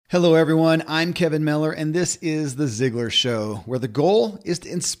Hello, everyone. I'm Kevin Miller, and this is The Ziglar Show, where the goal is to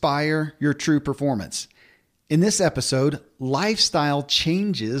inspire your true performance. In this episode, lifestyle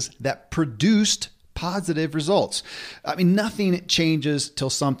changes that produced positive results. I mean, nothing changes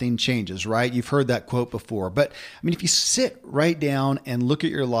till something changes, right? You've heard that quote before. But I mean, if you sit right down and look at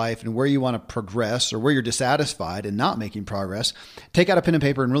your life and where you want to progress or where you're dissatisfied and not making progress, take out a pen and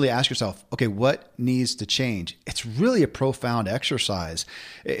paper and really ask yourself, okay, what needs to change? It's really a profound exercise.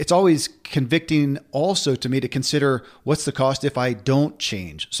 It's always convicting also to me to consider what's the cost if I don't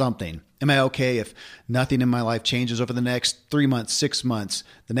change something. Am I okay if nothing in my life changes over the next 3 months, 6 months,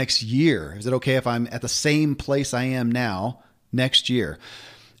 the next year? Is it okay if I'm at the same place I am now next year?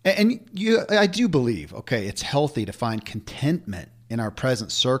 I do believe, okay, it's healthy to find contentment in our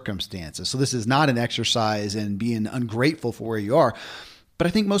present circumstances. So this is not an exercise in being ungrateful for where you are. But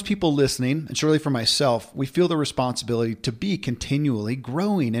I think most people listening, and surely for myself, we feel the responsibility to be continually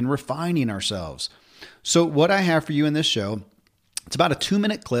growing and refining ourselves. So what I have for you in this show, it's about a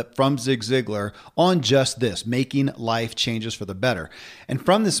 2-minute clip from Zig Ziglar on just this, making life changes for the better. And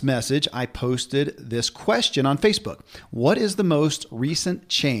from this message, I posted this question on Facebook. What is the most recent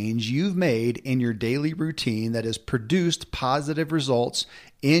change you've made in your daily routine that has produced positive results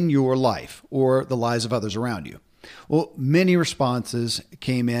in your life or the lives of others around you? Well, many responses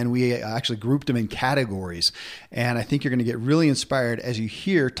came in. We actually grouped them in categories. And I think you're going to get really inspired as you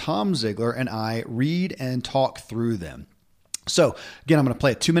hear Tom Ziglar and I read and talk through them. So again, I'm going to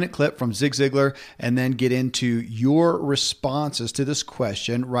play a 2-minute clip from Zig Ziglar and then get into your responses to this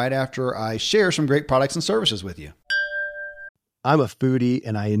question right after I share some great products and services with you. I'm a foodie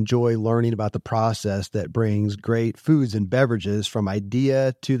and I enjoy learning about the process that brings great foods and beverages from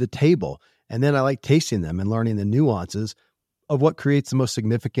idea to the table. And then I like tasting them and learning the nuances of what creates the most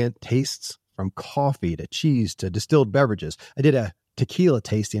significant tastes, from coffee to cheese to distilled beverages. I did a tequila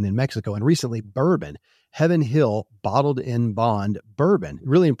tasting in Mexico and recently bourbon. Heaven Hill Bottled in Bond bourbon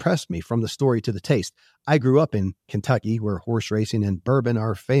really impressed me from the story to the taste. I grew up in Kentucky where horse racing and bourbon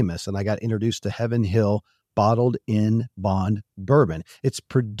are famous, and I got introduced to Heaven Hill Bottled in Bond bourbon. It's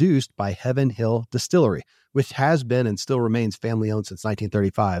produced by Heaven Hill Distillery, which has been and still remains family-owned since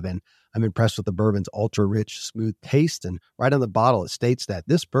 1935. And I'm impressed with the bourbon's ultra-rich, smooth taste. And right on the bottle, it states that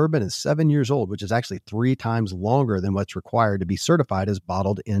this bourbon is 7 years old, which is actually 3 times longer than what's required to be certified as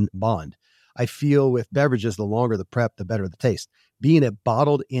Bottled in Bond. I feel with beverages, the longer the prep, the better the taste. Being a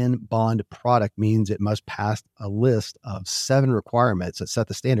bottled in bond product means it must pass a list of 7 requirements that set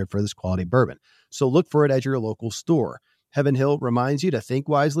the standard for this quality bourbon. So look for it at your local store. Heaven Hill reminds you to think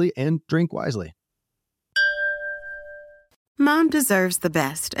wisely and drink wisely. Mom deserves the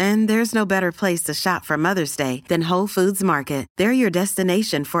best, and there's no better place to shop for Mother's Day than Whole Foods Market. They're your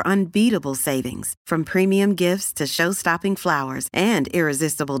destination for unbeatable savings, from premium gifts to show-stopping flowers and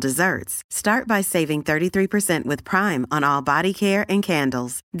irresistible desserts. Start by saving 33% with Prime on all body care and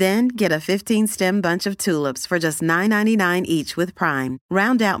candles. Then get a 15-stem bunch of tulips for just $9.99 each with Prime.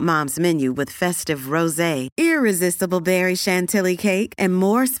 Round out Mom's menu with festive rosé, irresistible berry chantilly cake, and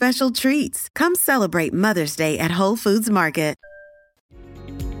more special treats. Come celebrate Mother's Day at Whole Foods Market.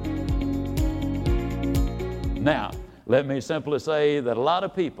 Now, let me simply say that a lot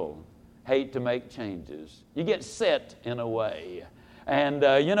of people hate to make changes. You get set in a way. And,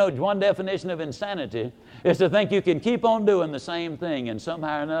 one definition of insanity is to think you can keep on doing the same thing and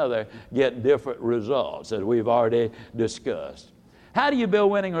somehow or another get different results, as we've already discussed. How do you build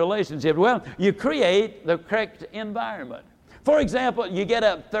winning relationships? Well, you create the correct environment. For example, you get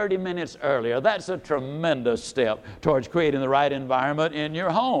up 30 minutes earlier. That's a tremendous step towards creating the right environment in your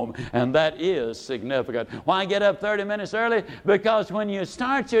home, and that is significant. Why get up 30 minutes early? Because when you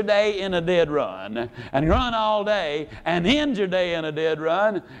start your day in a dead run and run all day and end your day in a dead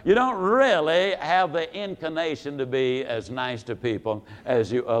run, you don't really have the inclination to be as nice to people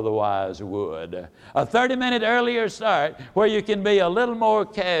as you otherwise would. A 30-minute earlier start where you can be a little more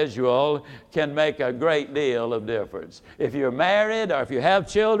casual can make a great deal of difference. If you're married or if you have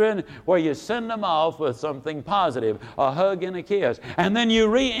children, where you send them off with something positive, a hug and a kiss, and then you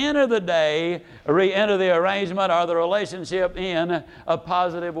re-enter the day, re-enter the arrangement or the relationship in a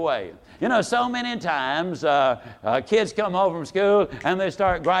positive way. You know, so many times kids come home from school and they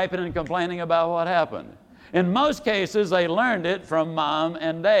start griping and complaining about what happened. In most cases, they learned it from mom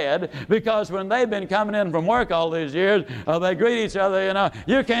and dad, because when they've been coming in from work all these years, they greet each other,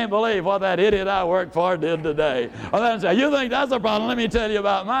 you can't believe what that idiot I worked for did today. Or they say, you think that's a problem? Let me tell you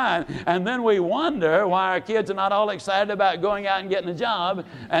about mine. And then we wonder why our kids are not all excited about going out and getting a job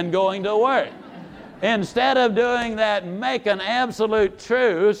and going to work. Instead of doing that, make an absolute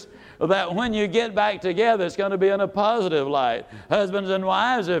truce that when you get back together, it's going to be in a positive light. Husbands and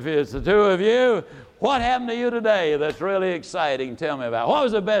wives, if it's the two of you, what happened to you today that's really exciting? Tell me about it. What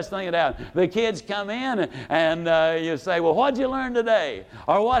was the best thing that happened? The kids come in and you say, well, what did you learn today?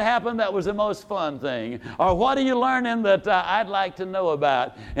 Or what happened that was the most fun thing? Or what are you learning that I'd like to know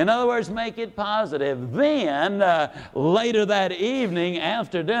about? In other words, make it positive. Then later that evening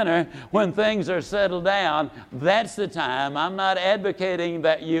after dinner, when things are settled down, that's the time. I'm not advocating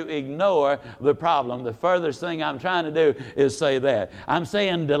that you ignore the problem. The furthest thing I'm trying to do is say that. I'm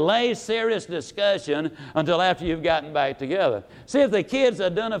saying delay serious discussion until after you've gotten back together. See, if the kids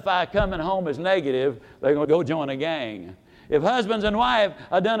identify coming home as negative, they're going to go join a gang. If husbands and wife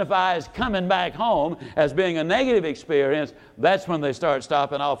identify as coming back home as being a negative experience, that's when they start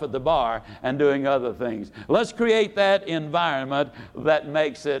stopping off at the bar and doing other things. Let's create that environment that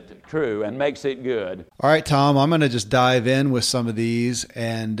makes it true and makes it good. All right, Tom, I'm going to just dive in with some of these,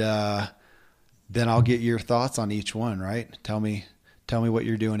 and then I'll get your thoughts on each one, right? Tell me what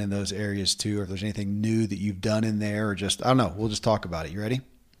you're doing in those areas too, or if there's anything new that you've done in there, or just, I don't know, we'll just talk about it. You ready?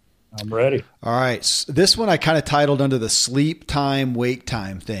 I'm ready. All right. So this one I kind of titled under the sleep time, wake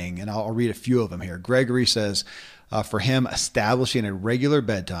time thing, and I'll read a few of them here. Gregory says, for him, establishing a regular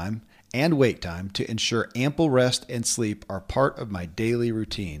bedtime and wake time to ensure ample rest and sleep are part of my daily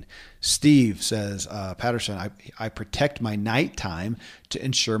routine. Steve says, Patterson, I protect my nighttime to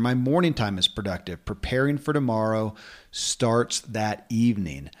ensure my morning time is productive. Preparing for tomorrow starts that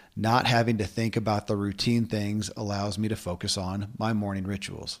evening. Not having to think about the routine things allows me to focus on my morning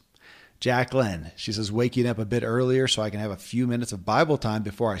rituals. Jacqueline, she says, waking up a bit earlier so I can have a few minutes of Bible time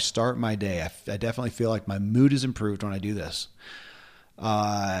before I start my day. I definitely feel like my mood is improved when I do this.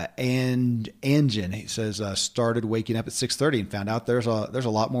 And Anjan, he says, started waking up at 6:30 and found out there's a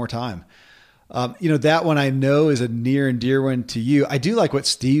lot more time. That one I know is a near and dear one to you. I do like what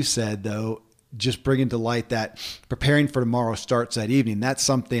Steve said, though, just bringing to light that preparing for tomorrow starts that evening. That's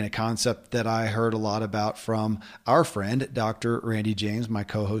a concept that I heard a lot about from our friend, Dr. Randy James, my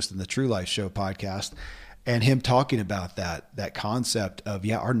co-host in the True Life Show podcast, and him talking about that concept of,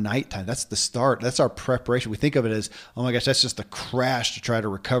 our nighttime. That's the start. That's our preparation. We think of it as, oh my gosh, that's just the crash to try to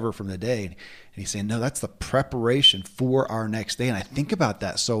recover from the day. And he's saying, no, that's the preparation for our next day. And I think about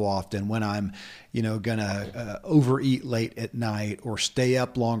that so often when I'm, gonna overeat late at night, or stay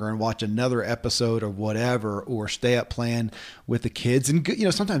up longer and watch another episode of whatever, or stay up playing with the kids,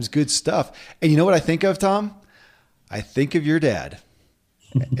 and sometimes good stuff. And you know what I think of, Tom? I think of your dad.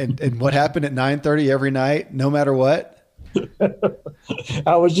 And what happened at 9:30 every night, no matter what.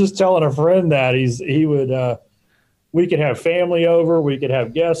 I was just telling a friend that he would we could have family over, we could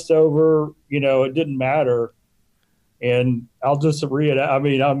have guests over, it didn't matter. And I'll just read it. I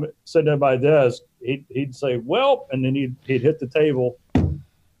mean, I'm sitting at my desk. He'd say, well, and then he'd hit the table.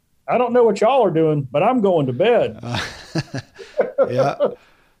 I don't know what y'all are doing, but I'm going to bed. Yeah.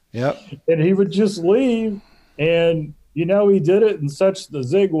 Yep. And he would just leave. And, he did it in such the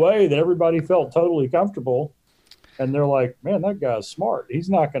zig way that everybody felt totally comfortable. And they're like, man, that guy's smart. He's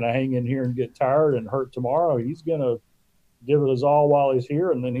not going to hang in here and get tired and hurt tomorrow. He's going to give it his all while he's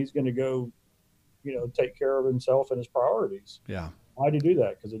here. And then he's going to go, take care of himself and his priorities. Yeah. Why'd he do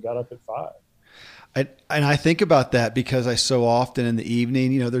that? Because he got up at 5. And I think about that because I so often in the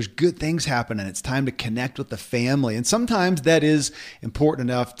evening, there's good things happening. It's time to connect with the family. And sometimes that is important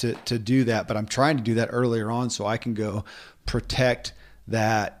enough to do that. But I'm trying to do that earlier on so I can go protect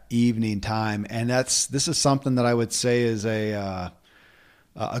that evening time. And this is something that I would say is a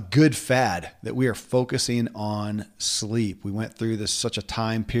good fad, that we are focusing on sleep. We went through such a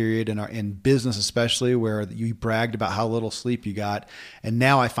time period in business, especially, where you bragged about how little sleep you got. And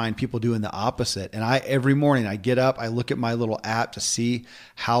now I find people doing the opposite. And every morning I get up, I look at my little app to see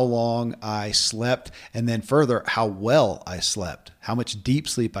how long I slept, and then further, how well I slept, how much deep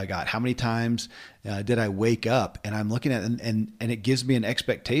sleep I got, how many times did I wake up. And I'm looking at it, and it gives me an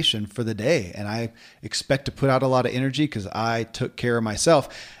expectation for the day. And I expect to put out a lot of energy because I took care of myself.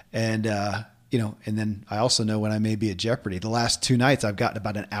 And, and then I also know when I may be at jeopardy. The last 2 nights, I've gotten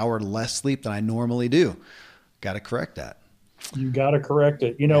about an hour less sleep than I normally do. Got to correct that. You got to correct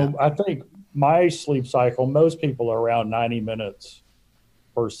it. I think my sleep cycle, most people are around 90 minutes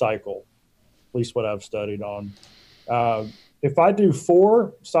per cycle, at least what I've studied on. If I do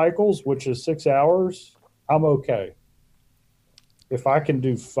 4 cycles, which is 6 hours, I'm okay. If I can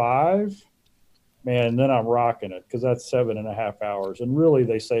do 5, man, then I'm rocking it, because that's 7.5 hours. And really,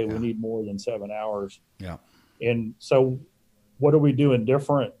 they say we need more than 7 hours. Yeah. And so what are we doing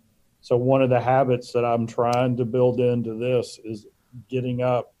different? So one of the habits that I'm trying to build into this is getting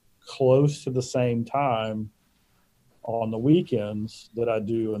up close to the same time on the weekends that I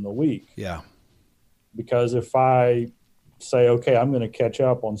do in the week. Yeah. Because if I say, okay, I'm going to catch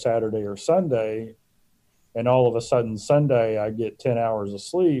up on Saturday or Sunday, and all of a sudden Sunday I get 10 hours of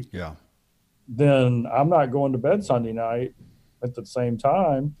sleep, Yeah. then I'm not going to bed Sunday night at the same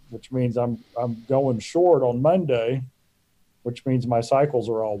time, which means I'm going short on Monday, which means my cycles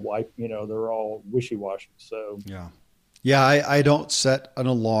are all wiped, they're all wishy-washy. So yeah. Yeah, I don't set an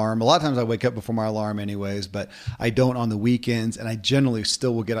alarm. A lot of times I wake up before my alarm anyways, but I don't on the weekends, and I generally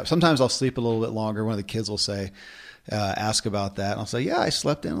still will get up. Sometimes I'll sleep a little bit longer. One of the kids will say, ask about that. And I'll say, yeah, I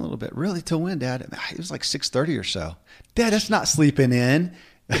slept in a little bit. Really? Till when, Dad? It was like 6:30 or so. Dad, that's not sleeping in.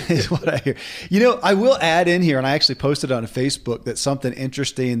 Is what I hear. I will add in here, and I actually posted on Facebook that something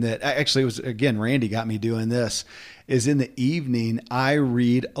interesting that actually was, again, Randy got me doing this, is in the evening, I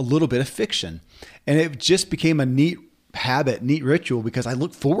read a little bit of fiction. And it just became a neat habit, neat ritual, because I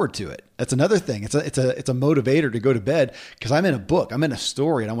look forward to it. That's another thing. It's a motivator to go to bed, because I'm in a book, I'm in a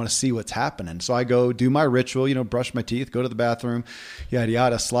story, and I want to see what's happening. So I go do my ritual, brush my teeth, go to the bathroom, yada,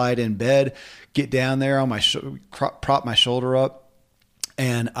 yada, slide in bed, get down there on my, prop my shoulder up.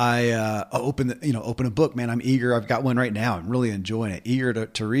 And I open a book, man. I'm eager. I've got one right now. I'm really enjoying it, eager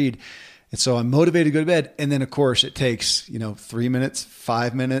to read. And so I'm motivated to go to bed. And then, of course, it takes, 3 minutes,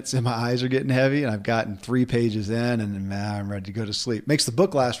 5 minutes, and my eyes are getting heavy. And I've gotten 3 pages in, and man, I'm ready to go to sleep. Makes the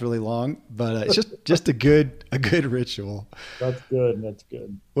book last really long, but it's just a good ritual. That's good. That's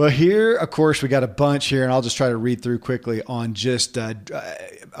good. Well, here, of course, we got a bunch here, and I'll just try to read through quickly on just,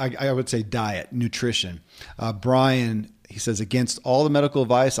 I would say, diet, nutrition. Brian, he says, against all the medical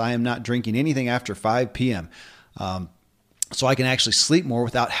advice, I am not drinking anything after 5 p.m. So I can actually sleep more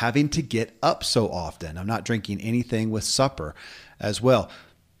without having to get up so often. I'm not drinking anything with supper as well.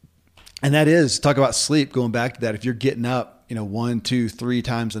 And that is, talk about sleep, going back to that. If you're getting up, 1, 2, 3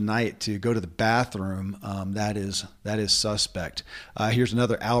 times a night to go to the bathroom, that is suspect. Here's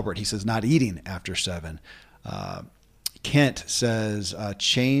another Albert. He says, not eating after 7. Kent says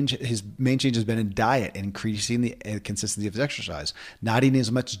his main change has been in diet, increasing the consistency of his exercise, not eating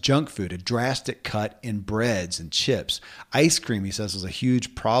as much junk food, a drastic cut in breads and chips. Ice cream, he says, is a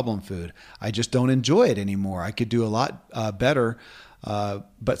huge problem food. I just don't enjoy it anymore. I could do a lot better,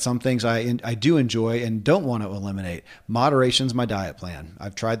 but some things I do enjoy and don't want to eliminate. Moderation's my diet plan.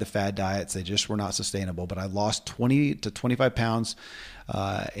 I've tried the fad diets. They just were not sustainable, but I lost 20 to 25 pounds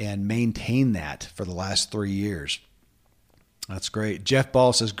and maintained that for the last 3 years. That's great. Jeff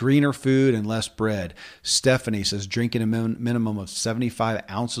Ball says greener food and less bread. Stephanie says drinking a minimum of 75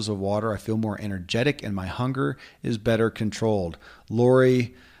 ounces of water. I feel more energetic and my hunger is better controlled.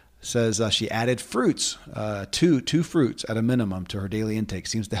 Lori says she added fruits, two fruits at a minimum to her daily intake.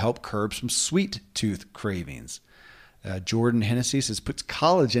 Seems to help curb some sweet tooth cravings. Jordan Hennessy says puts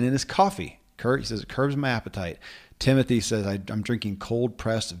collagen in his coffee. He says it curbs my appetite. Timothy says I'm drinking cold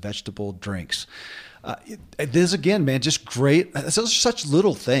pressed vegetable drinks. This again, man, just great. Those are such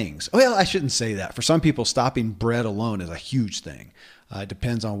little things. Well, I shouldn't say that. For some people, stopping bread alone is a huge thing. It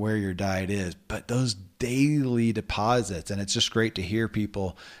depends on where your diet is, but those daily deposits, and it's just great to hear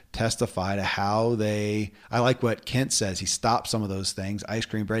people testify to how I like what Kent says. He stopped some of those things, ice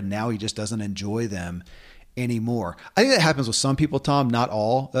cream, bread. Now he just doesn't enjoy them anymore. I think that happens with some people, Tom, not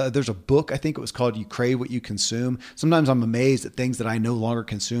all. There's a book, I think it was called You Crave What You Consume. Sometimes I'm amazed at things that I no longer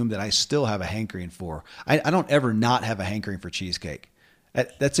consume that I still have a hankering for. I don't ever not have a hankering for cheesecake.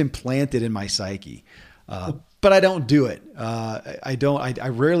 That's implanted in my psyche. But I don't do it. I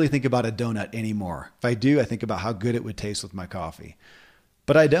rarely think about a donut anymore. If I do, I think about how good it would taste with my coffee.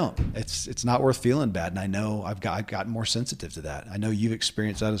 But I don't. It's not worth feeling bad. And I know I've gotten more sensitive to that. I know you've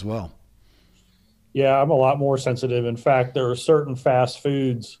experienced that as well. Yeah, I'm a lot more sensitive. In fact, there are certain fast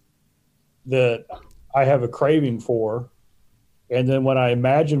foods that I have a craving for. And then when I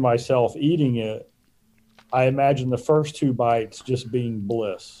imagine myself eating it, I imagine the first 2 bites just being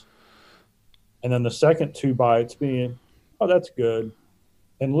bliss. And then the second 2 bites being, oh, that's good.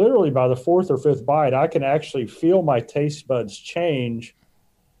 And literally by the 4th or 5th bite, I can actually feel my taste buds change.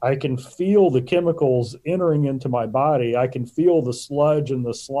 I can feel the chemicals entering into my body. I can feel the sludge and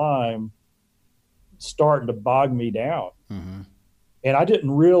the slime starting to bog me down. Mm-hmm. And I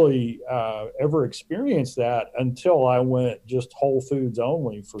didn't really ever experience that until I went just whole foods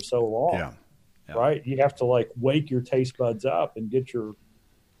only for so long. Yeah. Right. You have to like wake your taste buds up and get your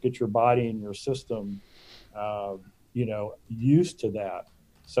body and your system, used to that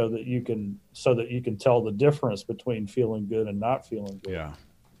so that you can tell the difference between feeling good and not feeling good.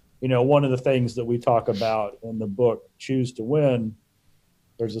 Yeah. One of the things that we talk about in the book, Choose to Win,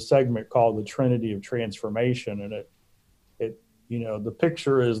 there's a segment called the Trinity of Transformation, and it The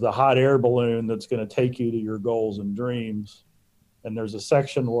picture is the hot air balloon that's going to take you to your goals and dreams. And there's a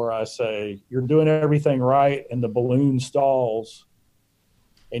section where I say, you're doing everything right, and the balloon stalls.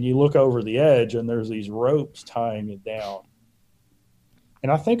 And you look over the edge, and there's these ropes tying it down.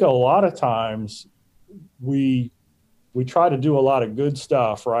 And I think a lot of times we try to do a lot of good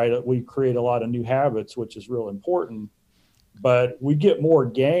stuff, right? We create a lot of new habits, which is real important. But we get more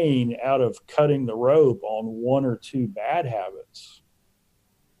gain out of cutting the rope on one or two bad habits,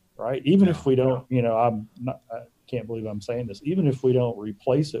 right? Even if we don't, I can't believe I'm saying this, even if we don't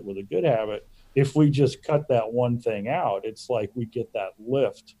replace it with a good habit, if we just cut that one thing out, it's like we get that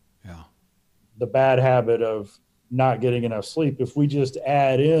lift. Yeah. The bad habit of not getting enough sleep, if we just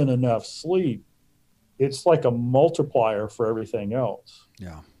add in enough sleep, it's like a multiplier for everything else.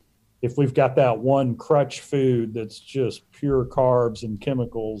 Yeah. If we've got that one crutch food that's just pure carbs and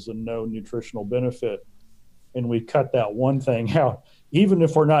chemicals and no nutritional benefit, and we cut that one thing out, even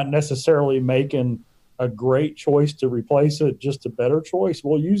if we're not necessarily making a great choice to replace it, just a better choice,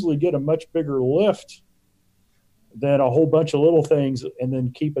 we'll usually get a much bigger lift than a whole bunch of little things and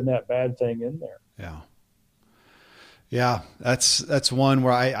then keeping that bad thing in there. Yeah. Yeah, that's one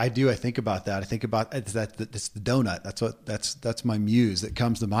where I think about that. I think about it's the donut. That's my muse that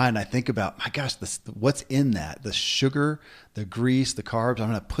comes to mind. I think about, my gosh, what's in that? The sugar, the grease, the carbs. I'm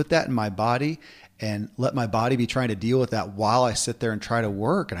going to put that in my body and let my body be trying to deal with that while I sit there and try to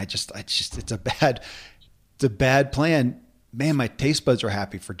work. And it's a bad plan. Man, my taste buds are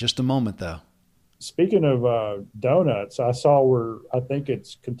happy for just a moment though. Speaking of donuts, I saw I think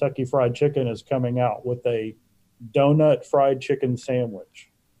it's Kentucky Fried Chicken is coming out with a donut fried chicken sandwich.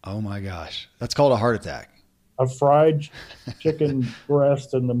 Oh my gosh. That's called a heart attack. A fried chicken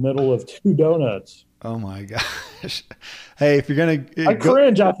breast in the middle of two donuts. Oh my gosh. Hey, if you're going to... I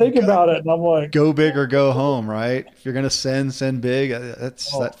cringe. I think about it and I'm like... Go big or go home, right? If you're going to send big,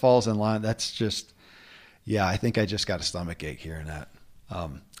 that falls in line. That's just... Yeah, I think I just got a stomach ache hearing that.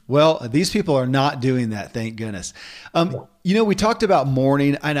 Well, these people are not doing that, thank goodness. We talked about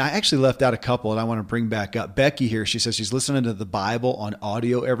morning, and I actually left out a couple, and I want to bring back up. Becky here, she says she's listening to the Bible on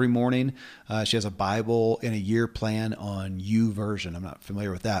audio every morning. She has a Bible in a year plan on YouVersion. I'm not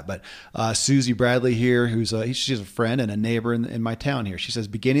familiar with that. But Susie Bradley here, she's a friend and a neighbor in my town here. She says,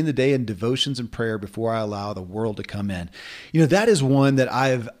 beginning the day in devotions and prayer before I allow the world to come in. That is one that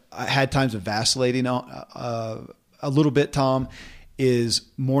I had times of vacillating on a little bit, Tom, is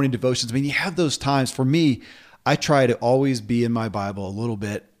morning devotions. I mean, you have those times. For me, I try to always be in my Bible a little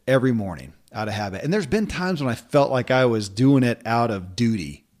bit every morning out of habit. And there's been times when I felt like I was doing it out of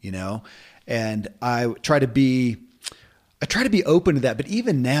duty, and I try to be open to that. But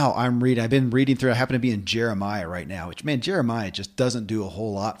even now I've been reading through, I happen to be in Jeremiah right now, which, man, Jeremiah just doesn't do a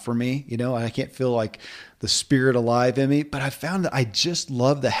whole lot for me. I can't feel like the Spirit alive in me, but I found that I just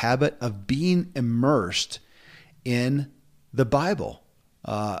love the habit of being immersed in the Bible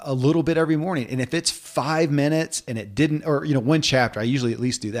a little bit every morning. And if it's 5 minutes and it didn't, or, one chapter, I usually at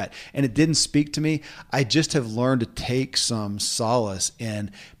least do that, and it didn't speak to me, I just have learned to take some solace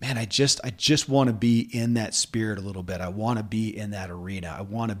in, man, I just want to be in that spirit a little bit. I want to be in that arena. I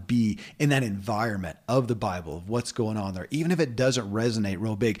want to be in that environment of the Bible, of what's going on there, even if it doesn't resonate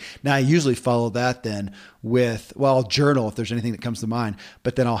real big. Now, I usually follow that then with, I'll journal if there's anything that comes to mind,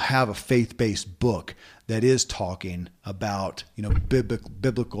 but then I'll have a faith-based book that is talking about,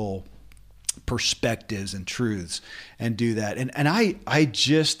 biblical perspectives and truths, and do that. And I've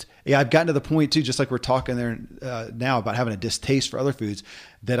gotten to the point too, just like we're talking there now about having a distaste for other foods,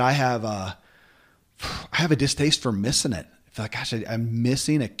 that I have a distaste for missing it. I feel like, gosh, I'm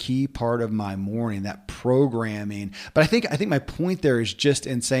missing a key part of my morning, that programming. But I think my point there is just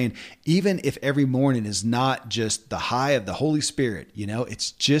in saying, even if every morning is not just the high of the Holy Spirit,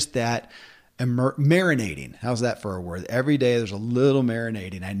 it's just that marinating. How's that for a word? Every day there's a little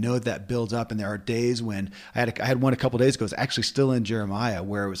marinating. I know that builds up, and there are days when I had one a couple of days ago. It's actually still in Jeremiah,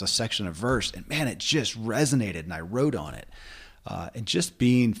 where it was a section of verse, and man, it just resonated, and I wrote on it, and just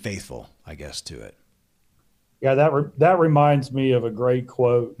being faithful, I guess, to it. Yeah, that reminds me of a great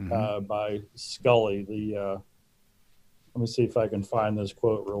quote by Scully. Let me see if I can find this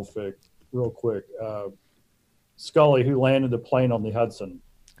quote real quick. Scully, who landed the plane on the Hudson.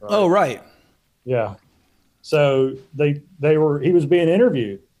 Right? Oh, right. Yeah. So he was being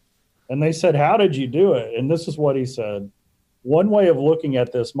interviewed, and they said, "How did you do it?" And this is what he said. One way of looking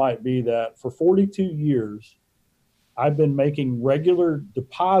at this might be that for 42 years, I've been making regular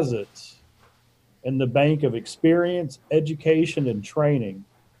deposits in the bank of experience, education, and training.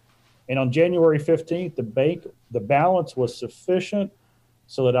 And on January 15th, the balance was sufficient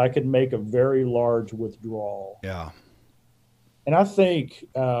so that I could make a very large withdrawal. Yeah. And I think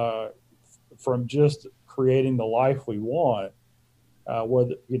from just creating the life we want,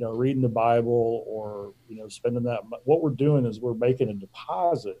 whether, reading the Bible or, spending that, what we're doing is we're making a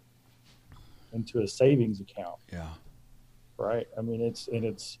deposit into a savings account. Yeah. Right. I mean, it's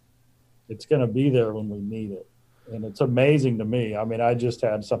going to be there when we need it. And it's amazing to me. I mean, I just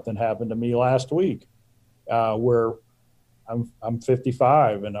had something happen to me last week where I'm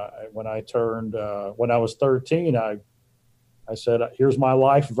 55. And when I was 13, I said, here's my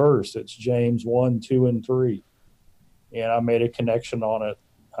life verse. It's James 1, 2, and 3. And I made a connection on it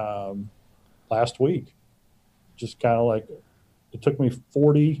last week. Just kind of like, it took me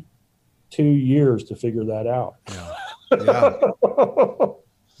 42 years to figure that out. Yeah.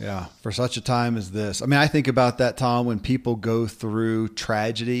 Yeah. For such a time as this. I mean, I think about that, Tom, when people go through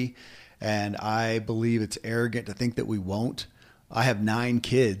tragedy, and I believe it's arrogant to think that we won't. I have 9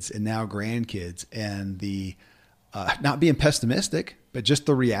 kids and now grandkids, and the not being pessimistic, but just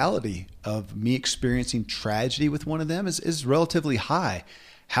the reality of me experiencing tragedy with one of them is relatively high.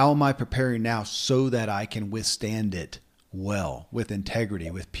 How am I preparing now so that I can withstand it well, with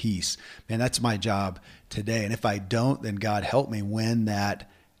integrity, with peace? Man, that's my job today. And if I don't, then God help me when that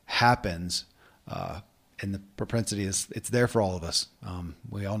happens. And the propensity is, it's there for all of us.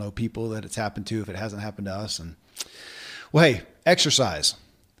 We all know people that it's happened to if it hasn't happened to us. And well, hey, exercise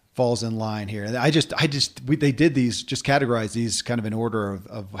falls in line here. And they did these, just categorize these kind of in order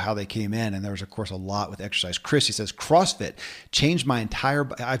of how they came in. And there was, of course, a lot with exercise. Chris, he says, CrossFit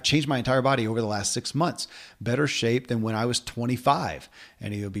I've changed my entire body over the last 6 months. Better shape than when I was 25,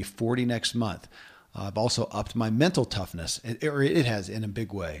 and he'll be 40 next month. I've also upped my mental toughness. It has in a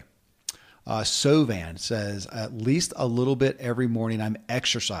big way. Sovan says, at least a little bit every morning I'm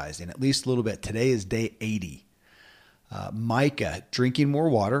exercising, at least a little bit. Today is day 80. Micah, drinking more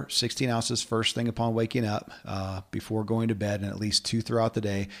water, 16 ounces first thing upon waking up before going to bed, and at least 2 throughout the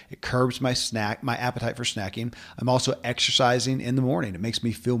day. It curbs my appetite for snacking. I'm also exercising in the morning. It makes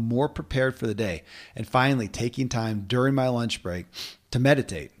me feel more prepared for the day. And finally, taking time during my lunch break to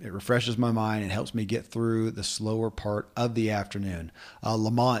meditate. It refreshes my mind and helps me get through the slower part of the afternoon.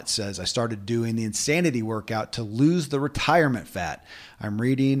 Lamont says, I started doing the insanity workout to lose the retirement fat. I'm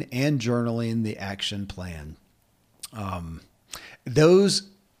reading and journaling the action plan.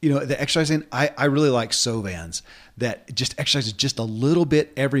 The exercising, I really like Sovans that just exercises just a little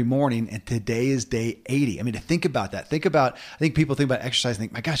bit every morning. And today is day 80. I mean, to think about that, I think people think about exercise and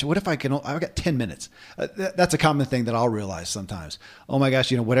think, my gosh, what if I've got 10 minutes? That's a common thing that I'll realize sometimes. Oh my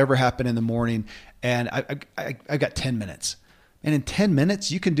gosh, whatever happened in the morning, and I got 10 minutes. And in 10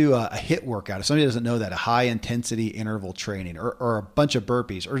 minutes, you can do a HIIT workout. If somebody doesn't know that, a high intensity interval training, or a bunch of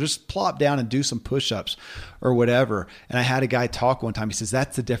burpees, or just plop down and do some push-ups or whatever. And I had a guy talk one time. He says,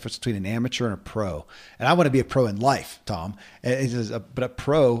 that's the difference between an amateur and a pro. And I want to be a pro in life, Tom. And he says, but a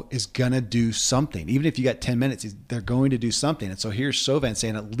pro is going to do something. Even if you got 10 minutes, they're going to do something. And so here's Sovan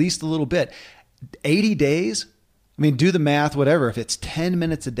saying at least a little bit. 80 days, I mean, do the math, whatever. If it's 10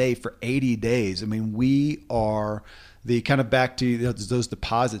 minutes a day for 80 days, I mean, we are the kind of back to those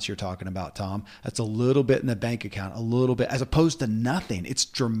deposits you're talking about, Tom. That's a little bit in the bank account, a little bit, as opposed to nothing. It's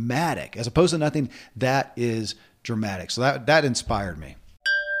dramatic. As opposed to nothing, that is dramatic. So that inspired me.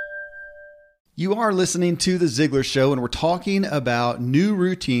 You are listening to The Ziglar Show, and we're talking about new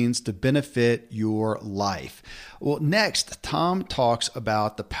routines to benefit your life. Well, next, Tom talks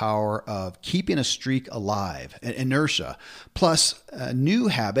about the power of keeping a streak alive, inertia, plus a new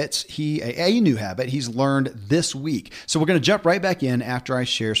habit he's learned this week. So we're going to jump right back in after I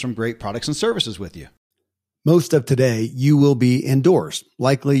share some great products and services with you. Most of today, you will be indoors,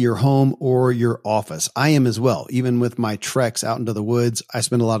 likely your home or your office. I am as well. Even with my treks out into the woods, I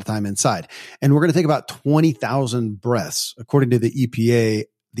spend a lot of time inside. And we're going to think about 20,000 breaths. According to the EPA,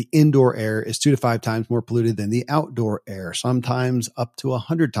 the indoor air is 2 to 5 times more polluted than the outdoor air, sometimes up to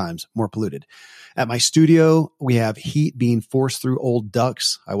 100 times more polluted. At my studio, we have heat being forced through old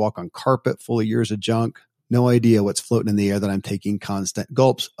ducts. I walk on carpet full of years of junk. No idea what's floating in the air that I'm taking constant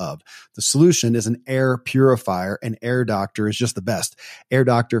gulps of. The solution is an air purifier, and Air Doctor is just the best. Air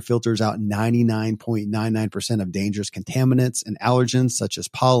Doctor filters out 99.99% of dangerous contaminants and allergens such as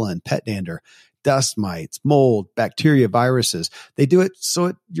pollen, pet dander, dust mites, mold, bacteria, viruses. They do it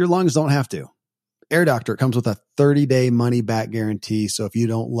so your lungs don't have to. Air Doctor comes with a 30-day money-back guarantee, so if you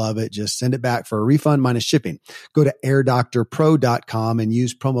don't love it, just send it back for a refund minus shipping. Go to airdoctorpro.com and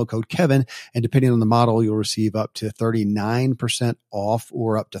use promo code Kevin, and depending on the model, you'll receive up to 39% off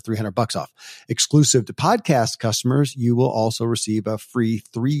or up to $300 off. Exclusive to podcast customers, you will also receive a free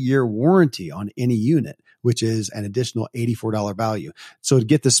 3-year warranty on any unit which is an additional $84 value. So to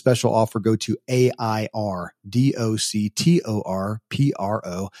get this special offer, go to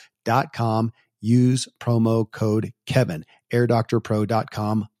AIRDOCTORPRO.com. Use promo code Kevin,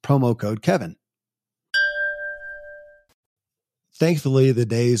 airdoctorpro.com, promo code Kevin. Thankfully, the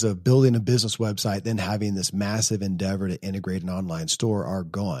days of building a business website, then having this massive endeavor to integrate an online store are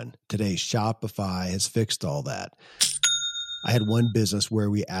gone. Today, Shopify has fixed all that. I had one business where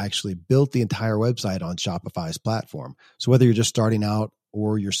we actually built the entire website on Shopify's platform. So whether you're just starting out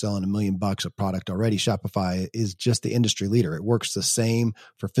or you're selling $1 million of product already, Shopify is just the industry leader. It works the same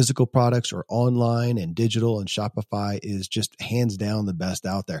for physical products or online and digital, and Shopify is just hands down the best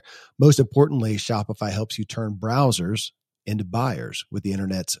out there. Most importantly, Shopify helps you turn browsers into buyers with the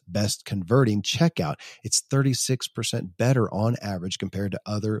internet's best converting checkout. It's 36% better on average compared to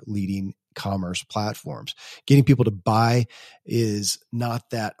other leading commerce platforms. Getting people to buy is not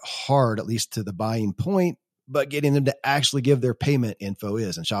that hard, at least to the buying point, but getting them to actually give their payment info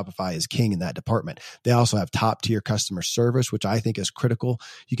is, and Shopify is king in that department. They also have top tier customer service, which I think is critical.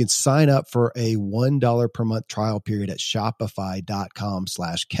 You can sign up for a $1 per month trial period at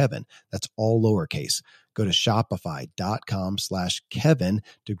shopify.com/Kevin. That's all lowercase. Go to shopify.com/Kevin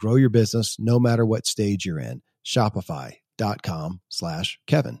to grow your business no matter what stage you're in.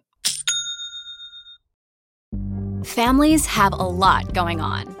 Shopify.com/Kevin. Families have a lot going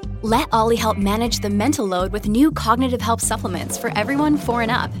on. Let Ollie help manage the mental load with new cognitive help supplements for everyone 4 and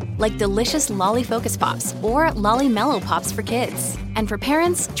up, like delicious Lolly Focus Pops or Lolly Mellow Pops for kids. And for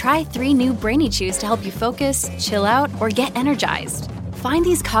parents, try 3 new Brainy Chews to help you focus, chill out, or get energized. Find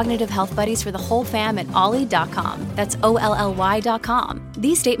these cognitive health buddies for the whole fam at ollie.com. That's OLLY.com.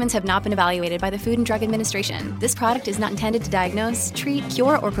 These statements have not been evaluated by the Food and Drug Administration. This product is not intended to diagnose, treat,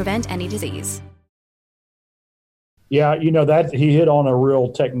 cure, or prevent any disease. Yeah, that he hit on a real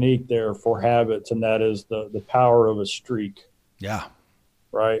technique there for habits, and that is the power of a streak. Yeah.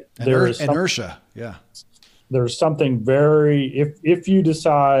 Right. There is inertia. Yeah. There's something if you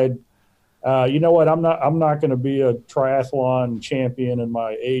decide, you know what, I'm not going to be a triathlon champion in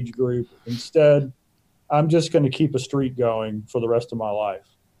my age group. Instead, I'm just going to keep a streak going for the rest of my life,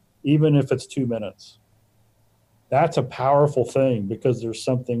 even if it's 2 minutes. That's a powerful thing, because there's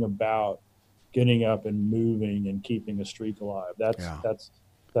something about getting up and moving and keeping a streak alive. That's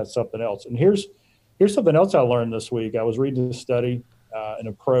something else. And here's something else I learned this week. I was reading a study, an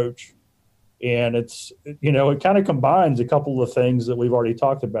approach, and it's, it kind of combines a couple of things that we've already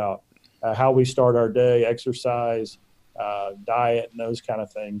talked about, how we start our day, exercise, diet, and those kind of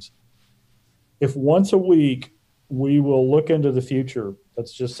things. If once a week we will look into the future,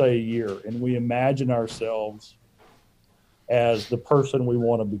 let's just say a year, and we imagine ourselves as the person we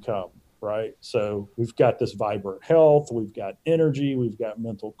want to become. Right. So we've got this vibrant health, we've got energy, we've got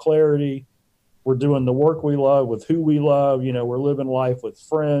mental clarity. We're doing the work we love with who we love. We're living life with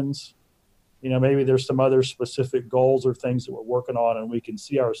friends. Maybe there's some other specific goals or things that we're working on, and we can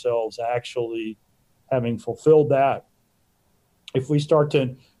see ourselves actually having fulfilled that. If we start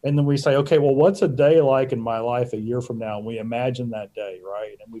to, and then we say, okay, well, what's a day like in my life a year from now? And we imagine that day,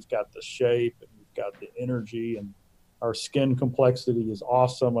 right? And we've got the shape, and we've got the energy, and our skin complexity is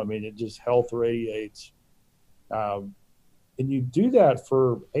awesome. I mean, it just health radiates. And you do that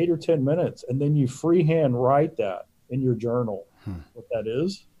for 8 or 10 minutes, and then you freehand write that in your journal, what that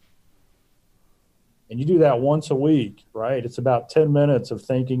is. And you do that once a week, right? It's about 10 minutes of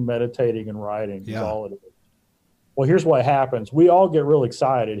thinking, meditating, and writing is all it is. Well, here's what happens. We all get real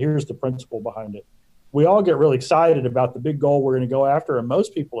excited. Here's the principle behind it. We all get really excited about the big goal we're going to go after, and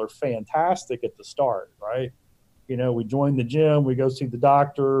most people are fantastic at the start, right? We join the gym, we go see the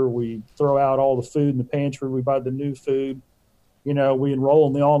doctor, we throw out all the food in the pantry, we buy the new food, we enroll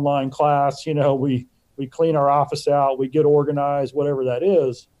in the online class, we clean our office out, we get organized, whatever that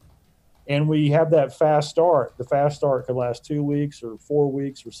is. And we have that fast start. The fast start could last 2 weeks or 4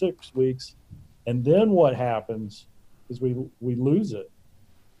 weeks or 6 weeks. And then what happens is we lose it.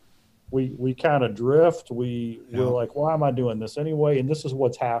 We kind of drift. We're like, why am I doing this anyway? And this is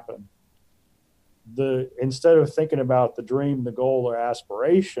what's happened. Instead of thinking about the dream, the goal, or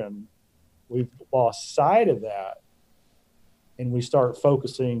aspiration, we've lost sight of that, and we start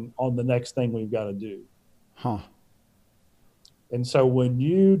focusing on the next thing we've got to do. And so when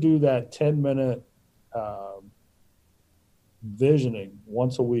you do that 10-minute visioning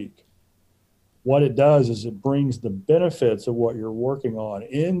once a week, what it does is it brings the benefits of what you're working on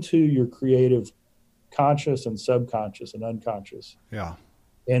into your creative conscious and subconscious and unconscious. Yeah.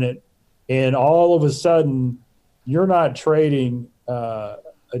 And all of a sudden, you're not trading a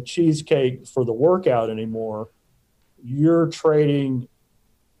cheesecake for the workout anymore. You're trading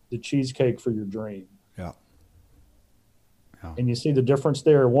the cheesecake for your dream. Yeah. And you see the difference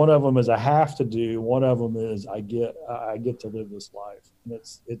there. One of them is I have to do. One of them is I get to live this life. And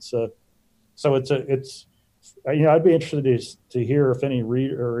it's I'd be interested to hear if any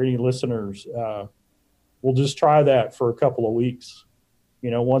reader or any listeners will just try that for a couple of weeks.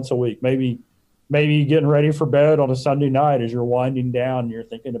 Once a week, maybe getting ready for bed on a Sunday night as you're winding down and you're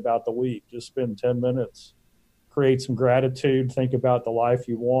thinking about the week. Just spend 10 minutes, create some gratitude, think about the life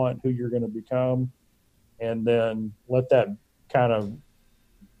you want, who you're going to become, and then let that kind of,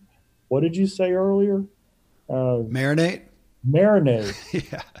 what did you say earlier? Marinate.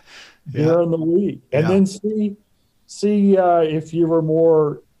 Yeah. During the week. And then see if you were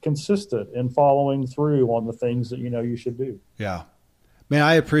more consistent in following through on the things that you should do. Yeah. Man,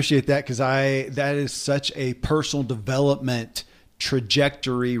 I appreciate that because that is such a personal development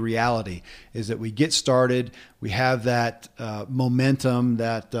trajectory reality, is that we get started, we have that momentum,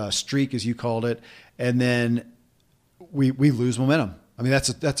 that streak, as you called it, and then we lose momentum. I mean, that's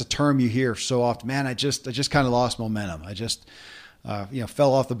a term you hear so often. Man, I just kind of lost momentum. I just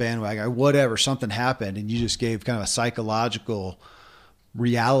fell off the bandwagon, whatever, something happened, and you just gave kind of a psychological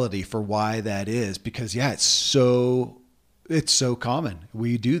reality for why that is, because it's so common.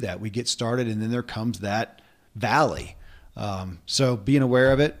 We do that. We get started and then there comes that valley. So being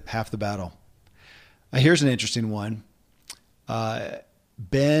aware of it, half the battle. Here's an interesting one.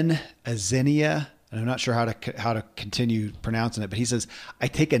 Ben Azenia, and I'm not sure how to continue pronouncing it, but he says, I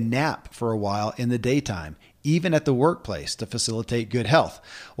take a nap for a while in the daytime, even at the workplace, to facilitate good health.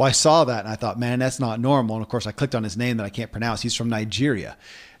 Well, I saw that and I thought, man, that's not normal. And of course I clicked on his name that I can't pronounce. He's from Nigeria.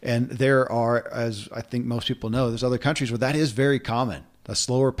 And there are, as I think most people know, there's other countries where that is very common, a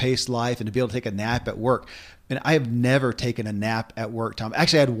slower paced life, and to be able to take a nap at work. And I have never taken a nap at work, Tom.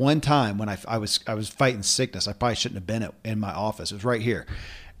 Actually, I had one time when I was fighting sickness. I probably shouldn't have been in my office. It was right here.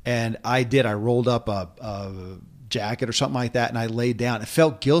 And I rolled up a jacket or something like that, and I laid down. It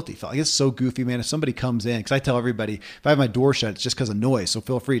felt guilty. It felt like it's so goofy, man. If somebody comes in, because I tell everybody, if I have my door shut, it's just because of noise. So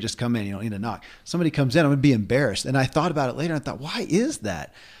feel free to just come in. You don't need to knock. Somebody comes in, I'm going to be embarrassed. And I thought about it later, and I thought, why is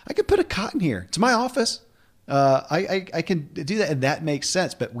that? I could put a cot in here. It's my office. I can do that, and that makes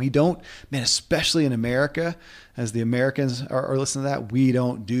sense. But we don't, man, especially in America, as the Americans are listening to that, we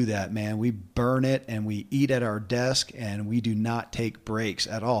don't do that, man. We burn it, and we eat at our desk, and we do not take breaks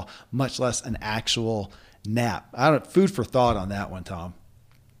at all, much less an actual nap. Food for thought on that one, Tom.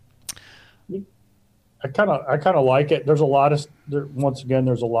 I kind of like it. There's a lot of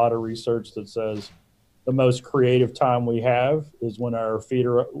research that says the most creative time we have is when our feet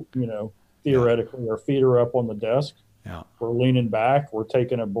are, theoretically, our feet are up on the desk. Yeah. We're leaning back, we're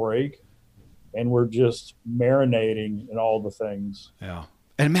taking a break, and we're just marinating in all the things. Yeah.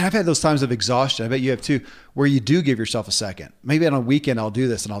 And man, I've had those times of exhaustion. I bet you have too, where you do give yourself a second. Maybe on a weekend I'll do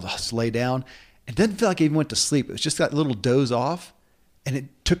this and I'll just lay down. It doesn't feel like I even went to sleep. It was just that little doze off, and it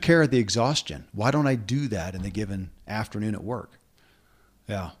took care of the exhaustion. Why don't I do that in the given afternoon at work?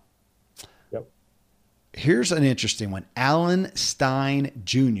 Yeah. Yep. Here's an interesting one. Alan Stein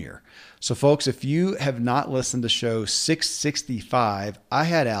Jr. So folks, if you have not listened to show 665, I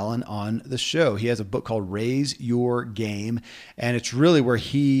had Alan on the show. He has a book called Raise Your Game, and it's really where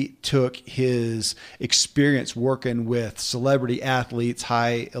he took his experience working with celebrity athletes,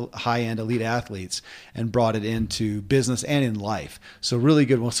 high-end elite athletes, and brought it into business and in life. So really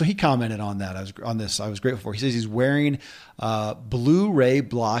good one. So he commented on that. I was grateful for. He says he's wearing Blu-ray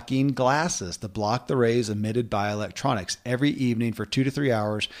blocking glasses to block the rays emitted by electronics every evening for 2 to 3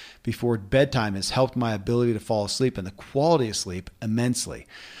 hours before bedtime. Has helped my ability to fall asleep and the quality of sleep immensely.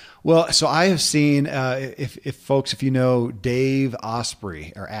 Well, so I have seen, if you know Dave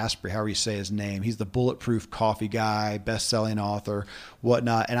Asprey, however you say his name, he's the Bulletproof Coffee guy, best-selling author,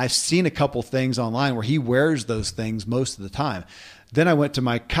 whatnot. And I've seen a couple things online where he wears those things most of the time. Then I went to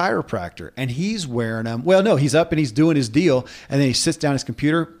my chiropractor and he's wearing them. Well, no, he's up and he's doing his deal. And then he sits down at his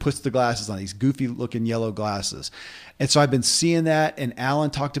computer, puts the glasses on, these goofy looking yellow glasses. And so I've been seeing that, and Alan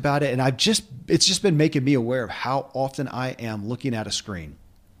talked about it. And it's just been making me aware of how often I am looking at a screen.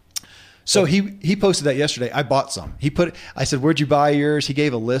 So he posted that yesterday. I bought some. I said, where'd you buy yours? He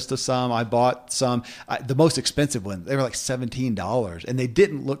gave a list of some. I bought some. The most expensive one, they were like $17, and they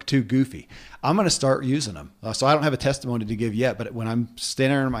didn't look too goofy. I'm going to start using them. So I don't have a testimony to give yet, but when I'm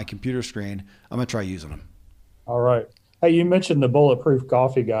standing on my computer screen, I'm going to try using them. All right. Hey, you mentioned the Bulletproof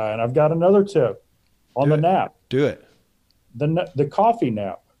Coffee guy, and I've got another tip on the nap. Do it. The coffee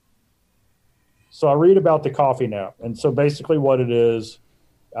nap. So I read about the coffee nap. And so basically what it is,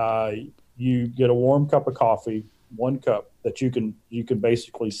 you get a warm cup of coffee, 1 cup that you can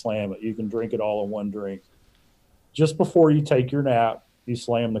basically slam it. You can drink it all in one drink. Just before you take your nap, you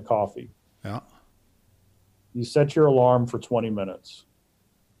slam the coffee. Yeah. you set your alarm for 20 minutes.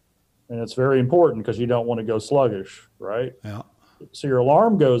 And it's very important because you don't want to go sluggish, right? Yeah. So your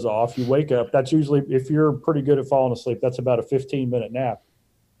alarm goes off, you wake up. That's usually, if you're pretty good at falling asleep, that's about a 15-minute nap.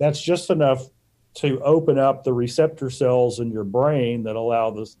 That's just enough to open up the receptor cells in your brain that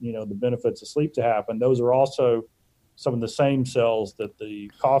allow this, the benefits of sleep to happen. Those are also some of the same cells that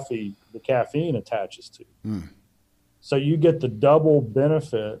the caffeine attaches to. So you get the double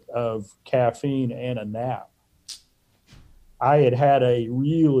benefit of caffeine and a nap. I had a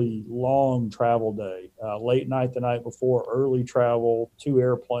really long travel day, late night the night before, early travel, 2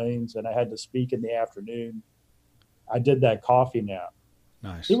 airplanes, and I had to speak in the afternoon. I did that coffee nap.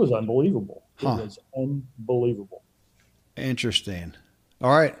 Nice. It was unbelievable. It was unbelievable. Interesting.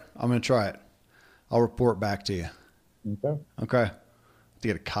 All right. I'm going to try it. I'll report back to you. Okay. To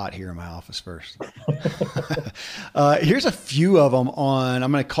get a cot here in my office first. Here's a few of them on,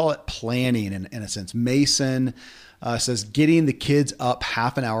 I'm going to call it planning in a sense. Mason says, getting the kids up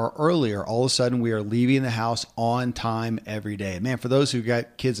half an hour earlier. All of a sudden we are leaving the house on time every day. Man, for those who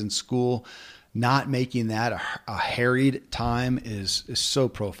got kids in school, not making that a harried time is so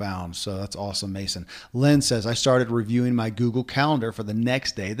profound. So that's awesome, Mason. Lynn says, I started reviewing my Google Calendar for the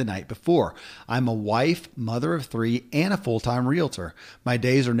next day the night before. I'm a wife, mother of 3, and a full-time realtor. My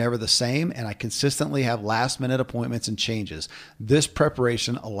days are never the same, and I consistently have last-minute appointments and changes. This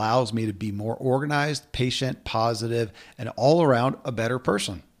preparation allows me to be more organized, patient, positive, and all around a better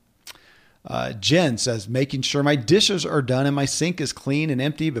person. Jen says, making sure my dishes are done and my sink is clean and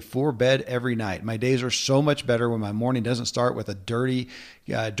empty before bed every night. My days are so much better when my morning doesn't start with a dirty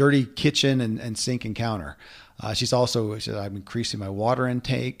kitchen and sink and counter. She says, I'm increasing my water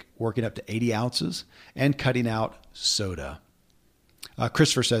intake, working up to 80 ounces, and cutting out soda.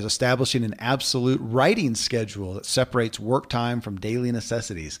 Christopher says, establishing an absolute writing schedule that separates work time from daily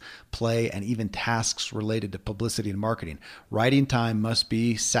necessities, play, and even tasks related to publicity and marketing. Writing time must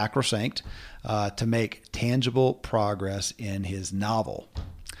be sacrosanct to make tangible progress in his novel.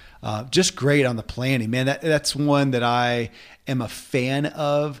 Just great on the planning, man. That's one that I am a fan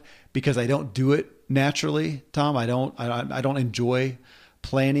of because I don't do it naturally, Tom. I don't enjoy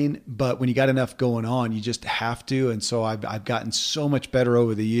planning, but when you got enough going on, you just have to. And so I've gotten so much better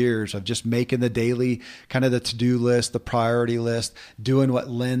over the years of just making the daily kind of the to-do list, the priority list, doing what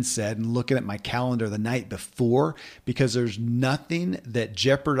Lynn said and looking at my calendar the night before, because there's nothing that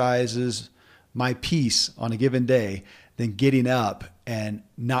jeopardizes my peace on a given day than getting up and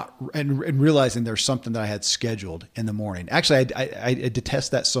realizing there's something that I had scheduled in the morning. Actually, I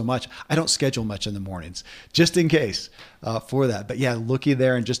detest that so much. I don't schedule much in the mornings, just in case for that. But yeah, looking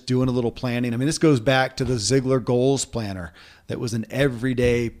there and just doing a little planning. I mean, this goes back to the Ziglar Goals Planner. That was an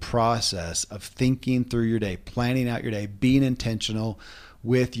everyday process of thinking through your day, planning out your day, being intentional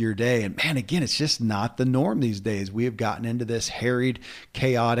with your day. And man, again, it's just not the norm these days. We have gotten into this harried,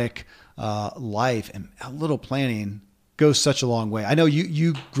 chaotic life, and a little planning goes such a long way. I know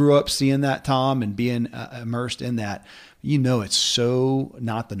you grew up seeing that, Tom, and being immersed in that. It's so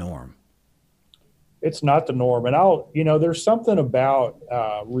not the norm. It's not the norm. And there's something about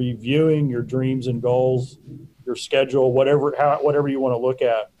reviewing your dreams and goals, your schedule, whatever you want to look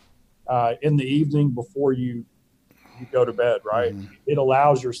at in the evening before you go to bed, right? Mm-hmm. It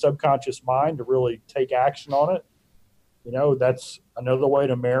allows your subconscious mind to really take action on it. That's another way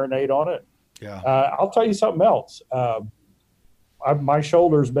to marinate on it. Yeah. I'll tell you something else. My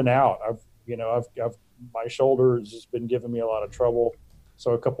shoulder's been out. My shoulder's just been giving me a lot of trouble.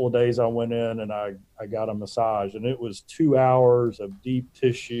 So a couple of days I went in and I got a massage, and it was 2 hours of deep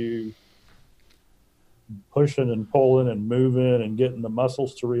tissue, pushing and pulling and moving and getting the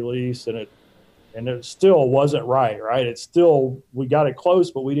muscles to release. And it still wasn't right. We got it close,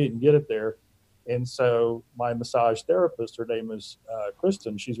 but we didn't get it there. And so my massage therapist, her name is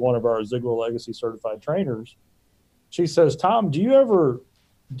Kristen. She's one of our Ziglar Legacy certified trainers. She says, Tom, do you ever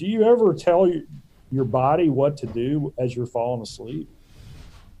tell your body what to do as you're falling asleep?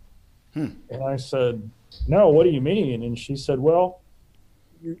 And I said, no, what do you mean? And she said, well,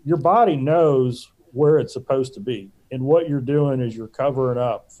 your body knows where it's supposed to be. And what you're doing is you're covering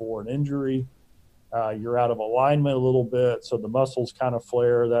up for an injury. You're out of alignment a little bit, so the muscles kind of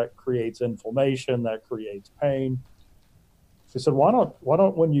flare. That creates inflammation. That creates pain. She said, why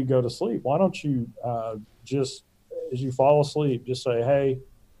don't when you go to sleep, why don't you just as you fall asleep, just say, hey,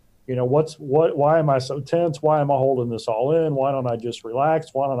 why am I so tense? Why am I holding this all in? Why don't I just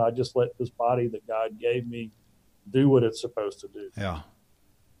relax? Why don't I just let this body that God gave me do what it's supposed to do? Yeah.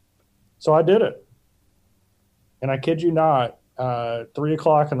 So I did it. And I kid you not, 3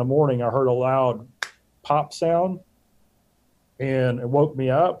 o'clock in the morning, I heard a loud pop sound, and it woke me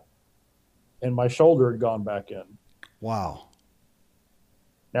up. and my shoulder had gone back in. Wow.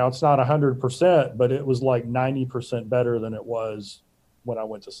 Now it's not 100%, but it was like 90% better than it was when I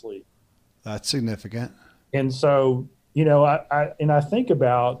went to sleep. That's significant. And so, you know, I think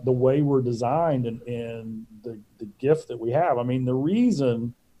about the way we're designed and the gift that we have. I mean, the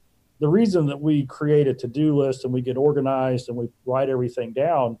reason that we create a to-do list and we get organized and we write everything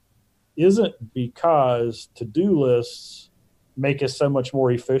down isn't because to-do lists make us so much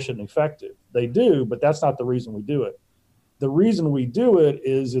more efficient and effective. They do, but that's not the reason we do it. The reason we do it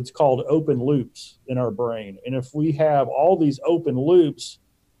is it's called open loops in our brain. And if we have all these open loops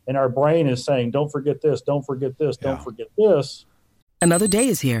and our brain is saying, don't forget this, don't forget this, don't forget this. Another day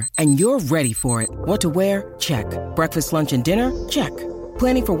is here and you're ready for it. What to wear? Check. Breakfast, lunch, and dinner? Check.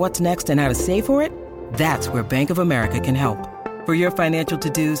 Planning for what's next and how to save for it? That's where Bank of America can help. For your financial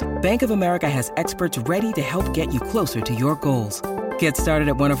to-dos, Bank of America has experts ready to help get you closer to your goals. Get started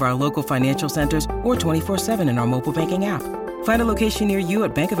at one of our local financial centers or 24/7 in our mobile banking app. Find a location near you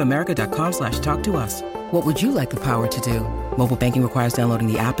at bankofamerica.com/talktous. What would you like the power to do? Mobile banking requires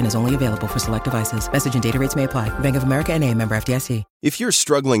downloading the app and is only available for select devices. Message and data rates may apply. Bank of America NA, member FDIC. If you're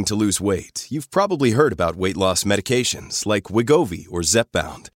struggling to lose weight, you've probably heard about weight loss medications like Wegovy or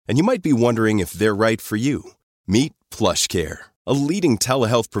Zepbound, and you might be wondering if they're right for you. Meet PlushCare, a leading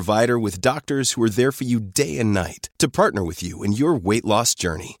telehealth provider with doctors who are there for you day and night to partner with you in your weight loss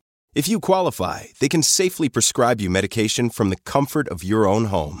journey. If you qualify, they can safely prescribe you medication from the comfort of your own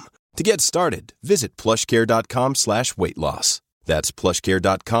home. To get started, visit plushcare.com/weightloss. That's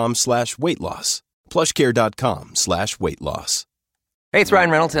plushcare.com/weightloss. plushcare.com/weightloss. Hey, it's Ryan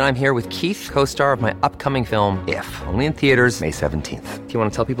Reynolds, and I'm here with Keith, co-star of my upcoming film, If, only in theaters May 17th. Do you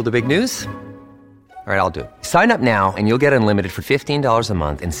want to tell people the big news? All right, I'll do it. Sign up now and you'll get unlimited for $15 a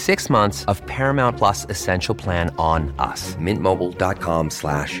month and 6 months of Paramount Plus Essential Plan on us.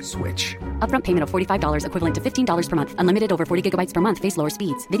 MintMobile.com/switch. Upfront payment of $45 equivalent to $15 per month. Unlimited over 40 gigabytes per month. Face lower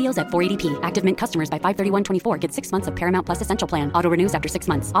speeds. Videos at 480p. Active Mint customers by 531.24 get 6 months of Paramount Plus Essential Plan. Auto renews after 6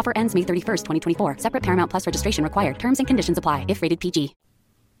 months. Offer ends May 31st, 2024. Separate Paramount Plus registration required. Terms and conditions apply if rated PG.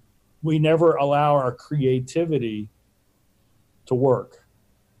 We never allow our creativity to work.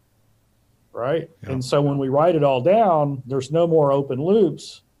 Right. Yep. And so when we write it all down, there's no more open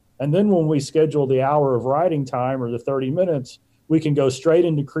loops. And then when we schedule the hour of writing time or the 30 minutes, we can go straight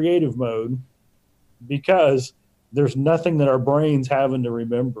into creative mode because there's nothing that our brain's having to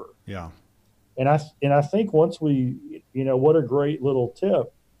remember. Yeah. And I think once we, you know, what a great little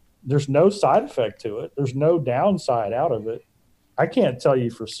tip. There's no side effect to it. There's no downside out of it. I can't tell you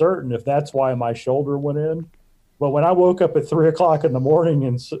for certain if that's why my shoulder went in. But when I woke up at 3:00 in the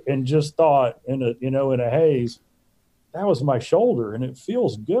morning and just thought in a haze, that was my shoulder and it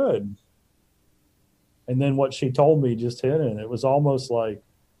feels good. And then what she told me just hit in, it was almost like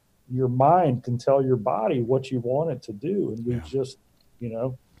your mind can tell your body what you want it to do. And we just, you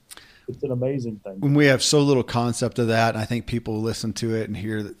know, it's an amazing thing. When we have so little concept of that, and I think people listen to it and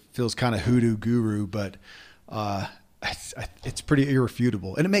hear that feels kind of hoodoo guru, but it's pretty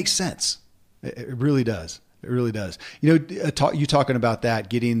irrefutable and it makes sense. It really does. It really does. You know, you talking about that,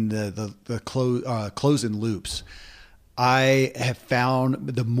 getting the close-in loops. I have found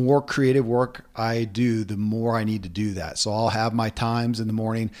the more creative work I do, the more I need to do that. So I'll have my times in the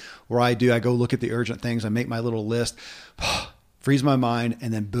morning where I go look at the urgent things. I make my little list, freeze my mind,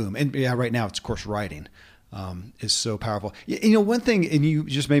 and then boom. And yeah, right now it's of course writing is so powerful. You know, one thing, and you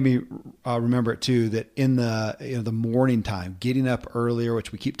just made me remember it too, that in the morning time, getting up earlier,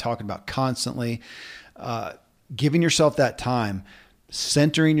 which we keep talking about constantly, giving yourself that time,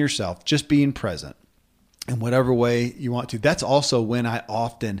 centering yourself, just being present in whatever way you want to. That's also when I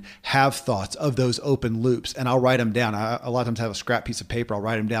often have thoughts of those open loops and I'll write them down. A lot of times I have a scrap piece of paper. I'll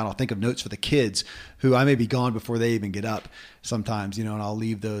write them down. I'll think of notes for the kids who I may be gone before they even get up sometimes, you know, and I'll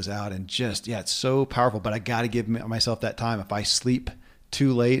leave those out and just, it's so powerful, but I got to give myself that time. If I sleep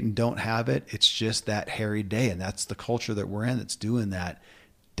too late and don't have it, it's just that hairy day. And that's the culture that we're in that's doing that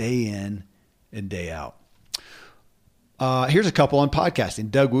day in and day out. Here's a couple on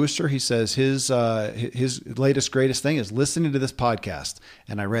podcasting. Doug Wooster, he says his latest greatest thing is listening to this podcast.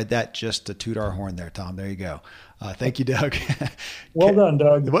 And I read that just to toot our horn there, Tom. There you go. Thank you, Doug. Well done,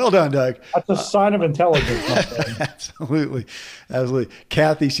 Doug. Well done, Doug. That's a sign of intelligence, my friend. Absolutely.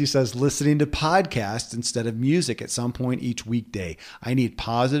 Kathy, she says, listening to podcasts instead of music at some point each weekday. I need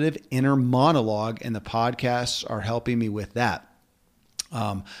positive inner monologue, and the podcasts are helping me with that.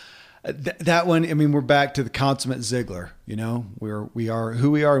 That one, I mean, we're back to the consummate Ziglar. You know, we are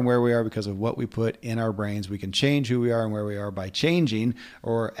who we are and where we are because of what we put in our brains. We can change who we are and where we are by changing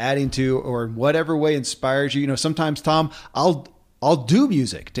or adding to, or in whatever way inspires you. You know, sometimes, Tom, I'll I'll do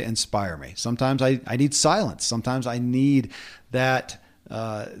music to inspire me. Sometimes I need silence. Sometimes I need that,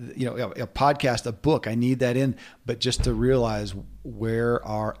 a podcast, a book. I need that in, but just to realize where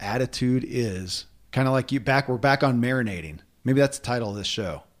our attitude is, kind of like we're back on marinating. Maybe that's the title of this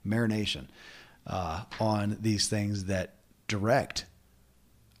show, Marination, on these things that direct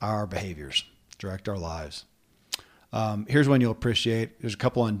our behaviors, direct our lives. Here's one you'll appreciate. There's a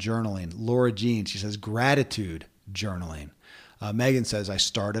couple on journaling. Laura Jean, she says, gratitude journaling. Megan says, I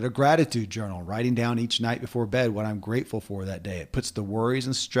started a gratitude journal, writing down each night before bed what I'm grateful for that day. It puts the worries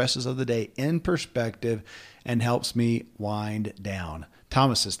and stresses of the day in perspective and helps me wind down.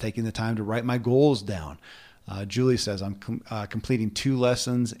 Thomas is taking the time to write my goals down. Julie says, I'm completing 2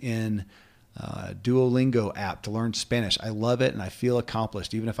 lessons in Duolingo app to learn Spanish. I love it and I feel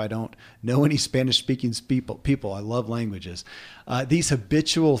accomplished, even if I don't know any Spanish-speaking people. I love languages. These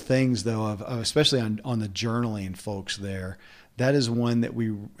habitual things, though, of especially on the journaling, folks, that is one that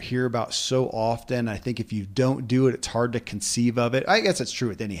we hear about so often. I think if you don't do it, it's hard to conceive of it. I guess it's true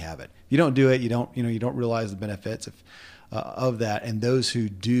with any habit. If you don't do it, you don't realize the benefits of that. And those who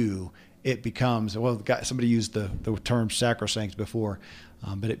do, it becomes, somebody used the term sacrosanct before,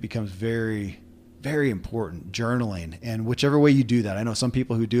 but it becomes very, very important, journaling. And whichever way you do that, I know some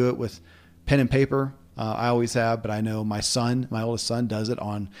people who do it with pen and paper. I always have, but I know my oldest son does it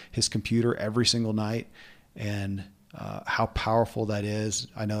on his computer every single night. And how powerful that is.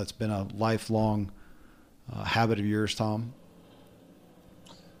 I know it's been a lifelong habit of yours, Tom.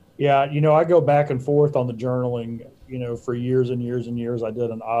 Yeah, I go back and forth on the journaling, for years and years and years. I did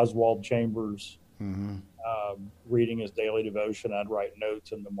an Oswald Chambers reading his daily devotion. I'd write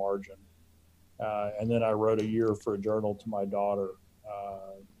notes in the margin. And then I wrote a year for a journal to my daughter.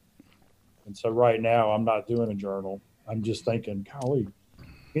 And so right now I'm not doing a journal. I'm just thinking, golly,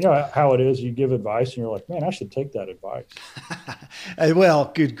 you know how it is. You give advice and you're like, man, I should take that advice.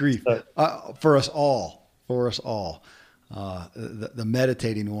 Well, good grief. For us all. The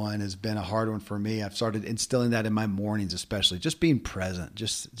meditating one has been a hard one for me. I've started instilling that in my mornings, especially just being present,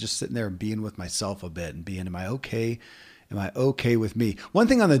 just sitting there and being with myself a bit and being, am I okay? Am I okay with me? One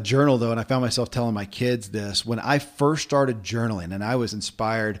thing on the journal, though, and I found myself telling my kids this, when I first started journaling, and I was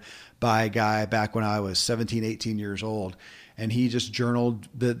inspired by a guy back when I was 17, 18 years old, and he just journaled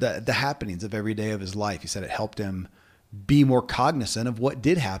the happenings of every day of his life. He said it helped him be more cognizant of what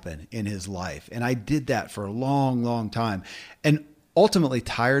did happen in his life. And I did that for a long, long time and ultimately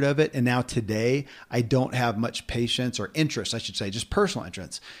tired of it. And now today I don't have much patience or interest, I should say, just personal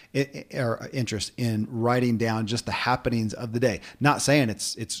interest in writing down just the happenings of the day. Not saying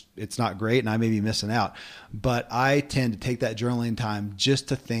it's not great and I may be missing out, but I tend to take that journaling time just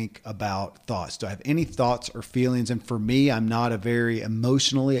to think about thoughts. Do I have any thoughts or feelings? And for me, I'm not a very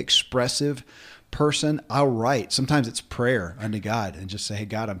emotionally expressive person. I'll write. Sometimes it's prayer unto God and just say, hey,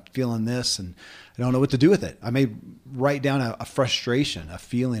 God, I'm feeling this and I don't know what to do with it. I may write down a frustration, a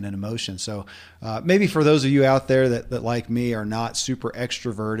feeling, an emotion. So maybe for those of you out there that like me are not super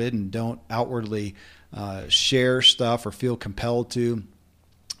extroverted and don't outwardly share stuff or feel compelled to,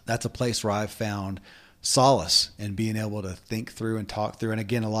 that's a place where I've found solace in being able to think through and talk through. And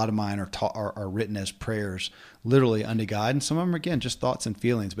again, a lot of mine are written as prayers, literally unto God. And some of them are, again, just thoughts and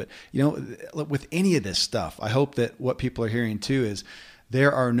feelings. But, with any of this stuff, I hope that what people are hearing too is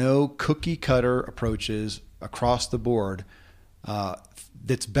there are no cookie cutter approaches across the board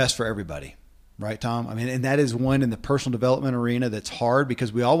that's best for everybody. Right, Tom? I mean, and that is one in the personal development arena that's hard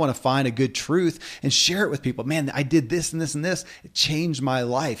because we all want to find a good truth and share it with people. Man, I did this and this and this. It changed my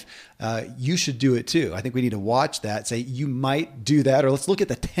life. You should do it too. I think we need to watch that, say you might do that, or let's look at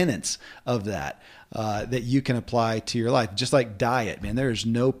the tenets of that that you can apply to your life. Just like diet, man, there is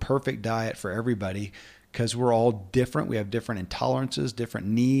no perfect diet for everybody because we're all different. We have different intolerances, different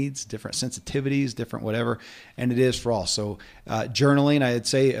needs, different sensitivities, different whatever, and it is for all. So journaling, I'd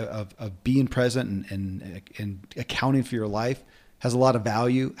say, of being present and accounting for your life has a lot of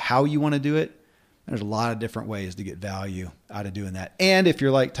value. How you want to do it, there's a lot of different ways to get value out of doing that. And if you're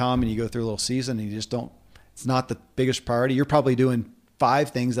like Tom and you go through a little season and you just don't, it's not the biggest priority, you're probably doing 5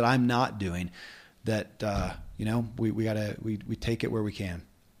 things that I'm not doing that, we take it where we can.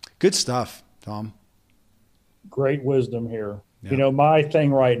 Good stuff, Tom. Great wisdom here. Yeah. My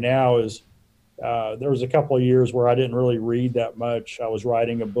thing right now is there was a couple of years where I didn't really read that much. I was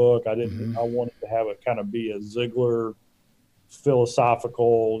writing a book. I wanted to have it kind of be a Ziglar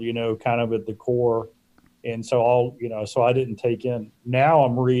philosophical, kind of at the core. And so so I didn't take in. Now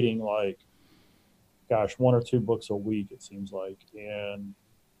I'm reading 1 or 2 books a week, it seems like. And,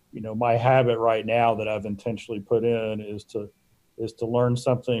 my habit right now that I've intentionally put in is is to learn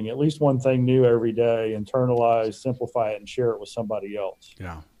something, at least one thing new every day, internalize, simplify it, and share it with somebody else.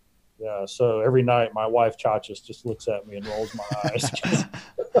 Yeah. Yeah. So every night my wife Chachas just looks at me and rolls my eyes.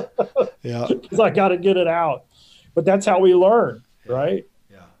 Yeah. Because I got to get it out. But that's how we learn, right?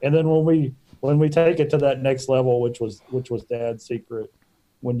 Yeah. And then when we take it to that next level, which was Dad's secret,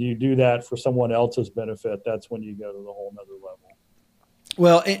 when you do that for someone else's benefit, that's when you go to the whole nother level.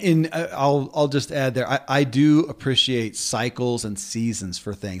 Well, I'll just add there, I do appreciate cycles and seasons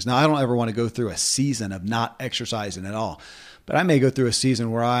for things. Now, I don't ever want to go through a season of not exercising at all, but I may go through a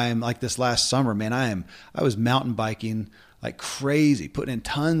season where I'm like this last summer, man, I was mountain biking like crazy, putting in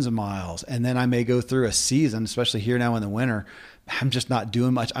tons of miles. And then I may go through a season, especially here now in the winter, I'm just not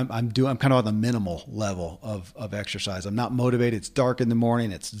doing much. I'm kind of on the minimal level of exercise. I'm not motivated. It's dark in the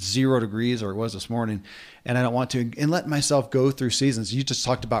morning. It's 0 degrees, or it was this morning, and I don't want to. And let myself go through seasons. You just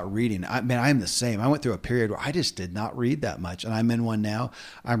talked about reading. I'm the same. I went through a period where I just did not read that much, and I'm in one now.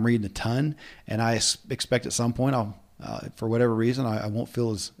 I'm reading a ton, and I expect at some point I'll, for whatever reason, I won't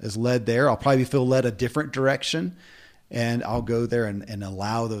feel as led there. I'll probably feel led a different direction, and I'll go there and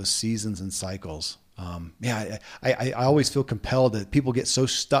allow those seasons and cycles. I always feel compelled that people get so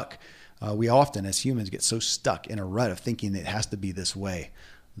stuck. We often, as humans, get so stuck in a rut of thinking it has to be this way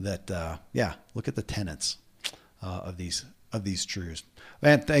that, look at the tenets of these truths.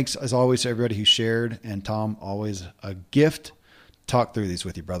 Man, thanks as always to everybody who shared. And Tom, always a gift. Talk through these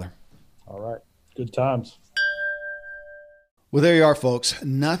with you, brother. All right. Good times. Well, there you are, folks.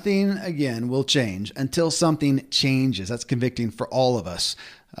 Nothing, again, will change until something changes. That's convicting for all of us.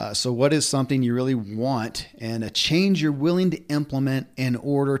 So what is something you really want and a change you're willing to implement in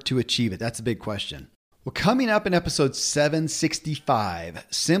order to achieve it? That's a big question. Well, coming up in episode 765,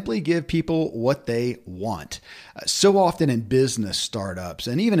 simply give people what they want. So often in business startups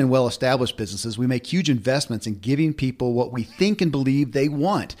and even in well-established businesses, we make huge investments in giving people what we think and believe they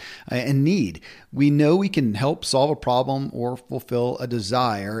want and need. We know we can help solve a problem or fulfill a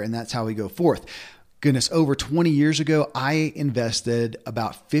desire, and that's how we go forth. Goodness, over 20 years ago, I invested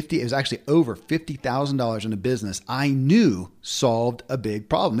it was actually over $50,000 in a business I knew solved a big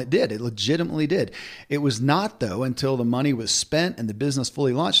problem. It did. It legitimately did. It was not, though, until the money was spent and the business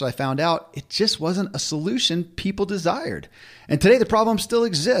fully launched that I found out it just wasn't a solution people desired. And today the problem still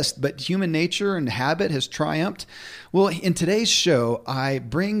exists, but human nature and habit has triumphed. Well, in today's show, I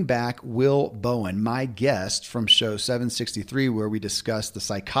bring back Will Bowen, my guest from show 763, where we discuss the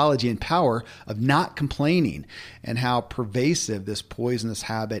psychology and power of not complaining and how pervasive this poisonous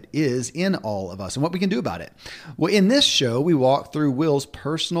habit is in all of us and what we can do about it. Well, in this show, we walk through Will's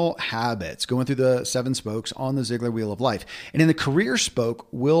personal habits, going through the 7 spokes on the Ziglar Wheel of Life. And in the career spoke,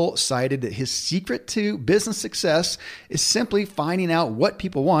 Will cited that his secret to business success is simply finding out what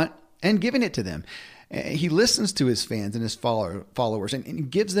people want and giving it to them. He listens to his fans and his followers and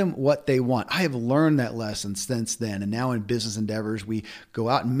gives them what they want. I have learned that lesson since then. And now in business endeavors, we go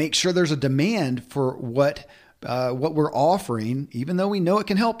out and make sure there's a demand for what we're offering, even though we know it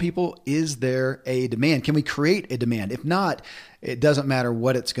can help people. Is there a demand? Can we create a demand? If not, it doesn't matter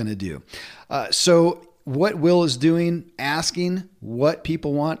what it's going to do. So what Will is doing, asking what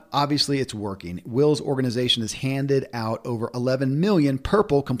people want, obviously it's working. Will's organization has handed out over 11 million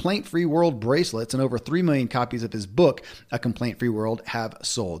purple complaint-free world bracelets, and over 3 million copies of his book, A Complaint-Free World, have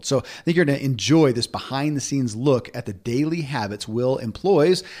sold. So I think you're going to enjoy this behind-the-scenes look at the daily habits Will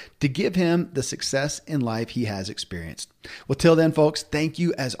employs to give him the success in life he has experienced. Well, till then, folks, thank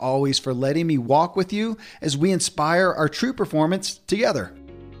you as always for letting me walk with you as we inspire our true performance together.